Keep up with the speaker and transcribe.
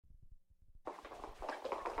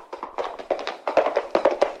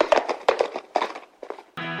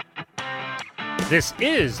This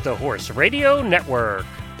is the Horse Radio Network.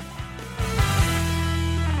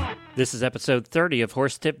 This is episode 30 of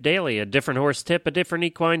Horse Tip Daily, a different horse tip, a different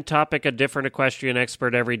equine topic, a different equestrian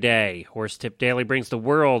expert every day. Horse Tip Daily brings the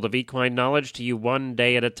world of equine knowledge to you one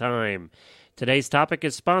day at a time. Today's topic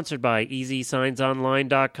is sponsored by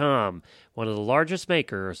EasySignsOnline.com, one of the largest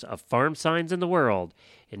makers of farm signs in the world.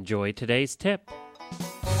 Enjoy today's tip.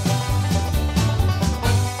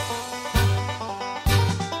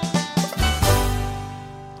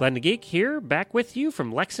 Glenn the Geek here, back with you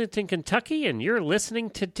from Lexington, Kentucky, and you're listening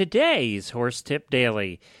to today's Horse Tip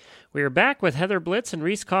Daily. We are back with Heather Blitz and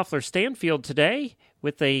Reese Koffler-Stanfield today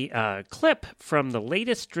with a clip from the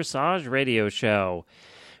latest dressage radio show.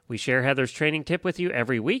 We share Heather's training tip with you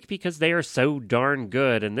every week because they are so darn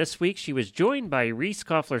good, and this week she was joined by Reese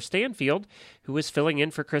Koffler-Stanfield, who is filling in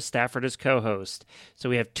for Chris Stafford as co-host. So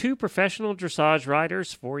we have two professional dressage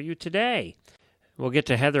riders for you today. We'll get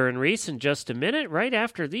to Heather and Reese in just a minute, right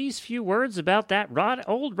after these few words about that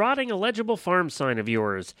old rotting illegible farm sign of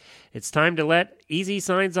yours. It's time to let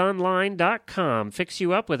EasySignsOnline.com fix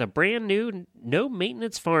you up with a brand new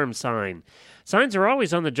no-maintenance farm sign. Signs are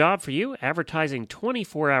always on the job for you, advertising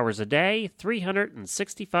 24 hours a day,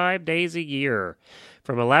 365 days a year.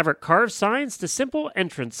 From elaborate carved signs to simple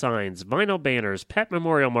entrance signs, vinyl banners, pet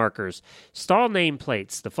memorial markers, stall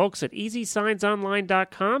nameplates, the folks at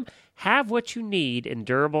EasySignsOnline.com have what you need in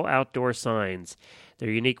durable outdoor signs. Their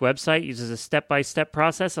unique website uses a step-by-step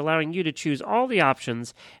process allowing you to choose all the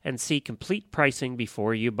options and see complete pricing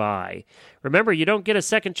before you buy. Remember, you don't get a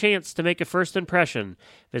second chance to make a first impression.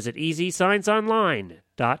 Visit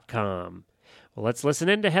EasySignsOnline.com. Well, let's listen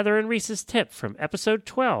in to Heather and Reese's tip from episode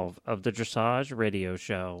 12 of the Dressage Radio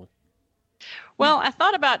Show. Well, I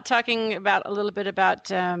thought about talking about a little bit about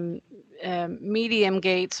medium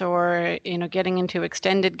gaits, or getting into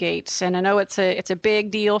extended gaits. And I know it's a big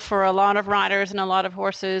deal for a lot of riders and a lot of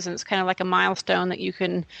horses, and it's kind of like a milestone that you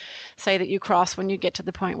can say that you cross when you get to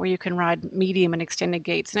the point where you can ride medium and extended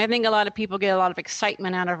gaits. And I think a lot of people get a lot of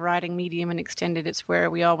excitement out of riding medium and extended. It's where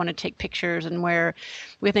we all want to take pictures and where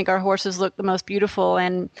we think our horses look the most beautiful.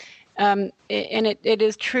 And it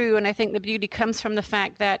is true, and I think the beauty comes from the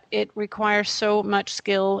fact that it requires so much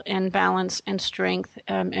skill and balance and strength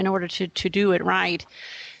in order to do it right.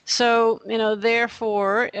 So,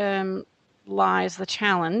 therefore lies the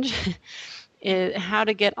challenge, is how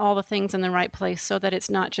to get all the things in the right place so that it's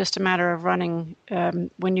not just a matter of running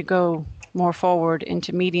when you go more forward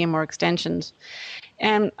into medium or extensions.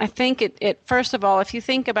 And I think it first of all, if you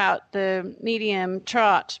think about the medium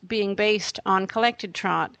trot being based on collected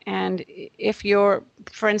trot, and if you're,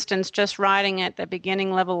 for instance, just riding at the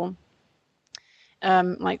beginning level,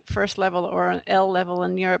 like first level or L level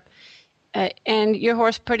in Europe, and your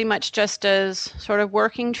horse pretty much just does sort of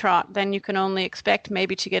working trot, then you can only expect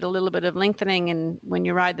maybe to get a little bit of lengthening when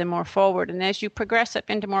you ride them more forward. And as you progress up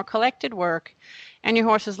into more collected work, and your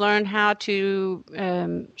horse has learned how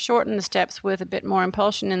to shorten the steps with a bit more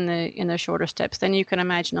impulsion in the shorter steps, then you can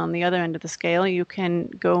imagine on the other end of the scale, you can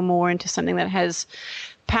go more into something that has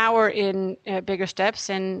power in bigger steps,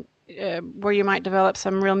 and where you might develop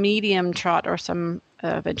some real medium trot or some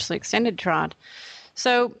eventually extended trot.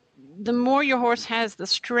 So the more your horse has the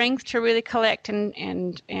strength to really collect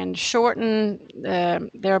and shorten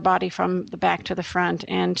their body from the back to the front,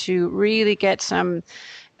 and to really get some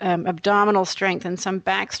abdominal strength and some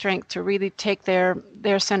back strength to really take their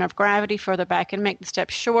center of gravity further back and make the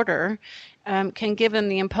steps shorter, can give them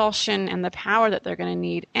the impulsion and the power that they're going to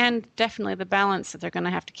need, and definitely the balance that they're going to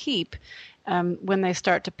have to keep when they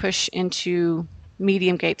start to push into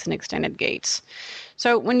medium gaits and extended gaits.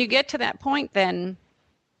 So when you get to that point, then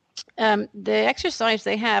the exercise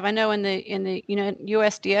they have, I know in the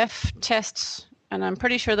USDF tests, and I'm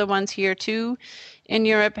pretty sure the ones here too in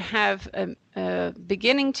Europe, have a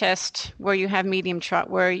beginning test where you have medium trot,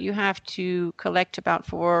 where you have to collect about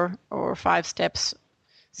 4 or 5 steps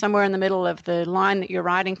somewhere in the middle of the line that you're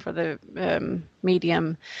riding for the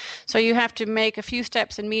medium. So you have to make a few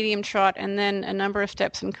steps in medium trot, and then a number of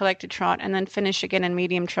steps in collected trot, and then finish again in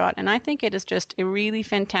medium trot. And I think it is just a really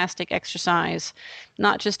fantastic exercise,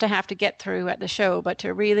 not just to have to get through at the show, but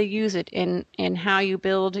to really use it in how you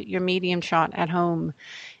build your medium trot at home.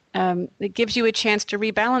 It gives you a chance to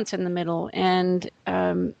rebalance in the middle, and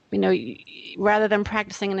rather than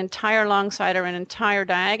practicing an entire long side or an entire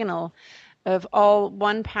diagonal of all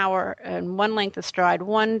one power and one length of stride,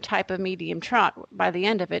 one type of medium trot, by the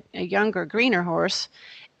end of it, a younger, greener horse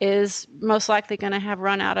is most likely going to have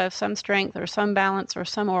run out of some strength or some balance or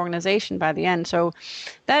some organization by the end. So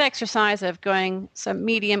that exercise of going some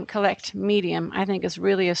medium, collect, medium, I think is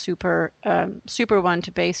really a super one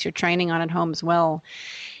to base your training on at home as well.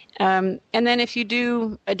 And then if you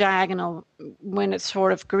do a diagonal when it's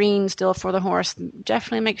sort of green still for the horse,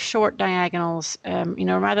 definitely make short diagonals,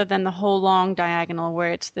 rather than the whole long diagonal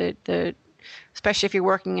where it's especially if you're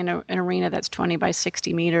working in an arena that's 20 by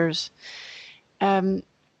 60 meters.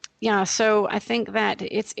 Yeah, so I think that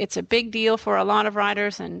it's a big deal for a lot of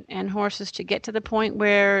riders and horses to get to the point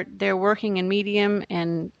where they're working in medium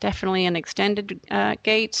and definitely in extended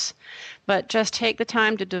gaits, but just take the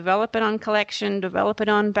time to develop it on collection, develop it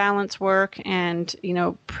on balance work, and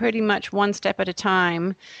pretty much one step at a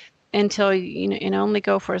time until and only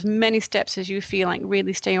go for as many steps as you feel like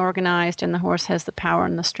really stay organized, and the horse has the power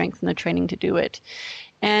and the strength and the training to do it,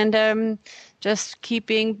 and just keep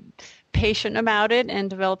being patient about it and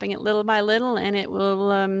developing it little by little, and it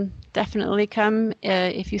will definitely come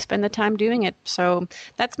if you spend the time doing it. So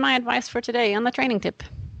that's my advice for today on the training tip.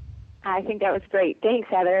 I think that was great. Thanks,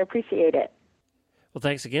 Heather. I appreciate it. Well,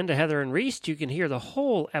 thanks again to Heather and Reese. You can hear the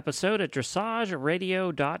whole episode at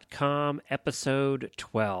dressageradio.com, episode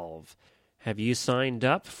 12. Have you signed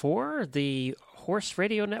up for the Horse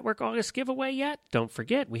Radio Network August giveaway yet? Don't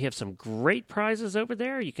forget, we have some great prizes over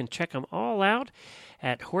there. You can check them all out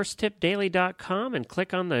at horsetipdaily.com and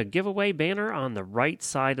click on the giveaway banner on the right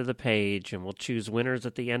side of the page, and we'll choose winners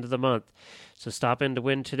at the end of the month. So stop in to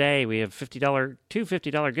win today. We have two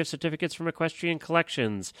 $50 gift certificates from Equestrian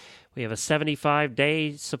Collections. We have a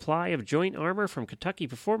 75-day supply of joint armor from Kentucky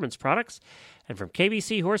Performance Products. And from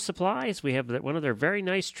KBC Horse Supplies, we have one of their very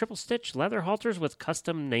nice triple-stitch leather halters with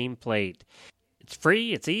custom nameplate. It's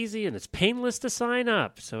free, it's easy, and it's painless to sign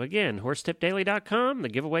up. So again, horsetipdaily.com, the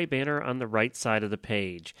giveaway banner on the right side of the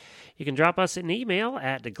page. You can drop us an email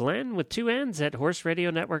at Glenn with 2 N's at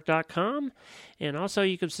horseradionetwork.com. And also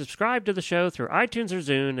you can subscribe to the show through iTunes or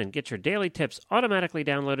Zune and get your daily tips automatically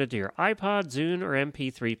downloaded to your iPod, Zune, or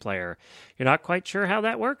MP3 player. You're not quite sure how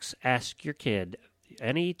that works? Ask your kid.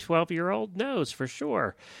 Any 12-year-old knows for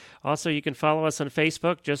sure. Also, you can follow us on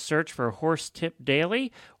Facebook. Just search for Horse Tip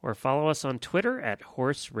Daily, or follow us on Twitter at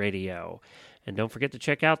Horse Radio. And don't forget to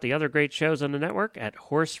check out the other great shows on the network at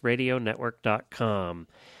horseradionetwork.com.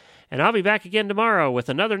 And I'll be back again tomorrow with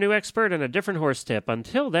another new expert and a different horse tip.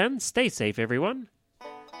 Until then, stay safe, everyone.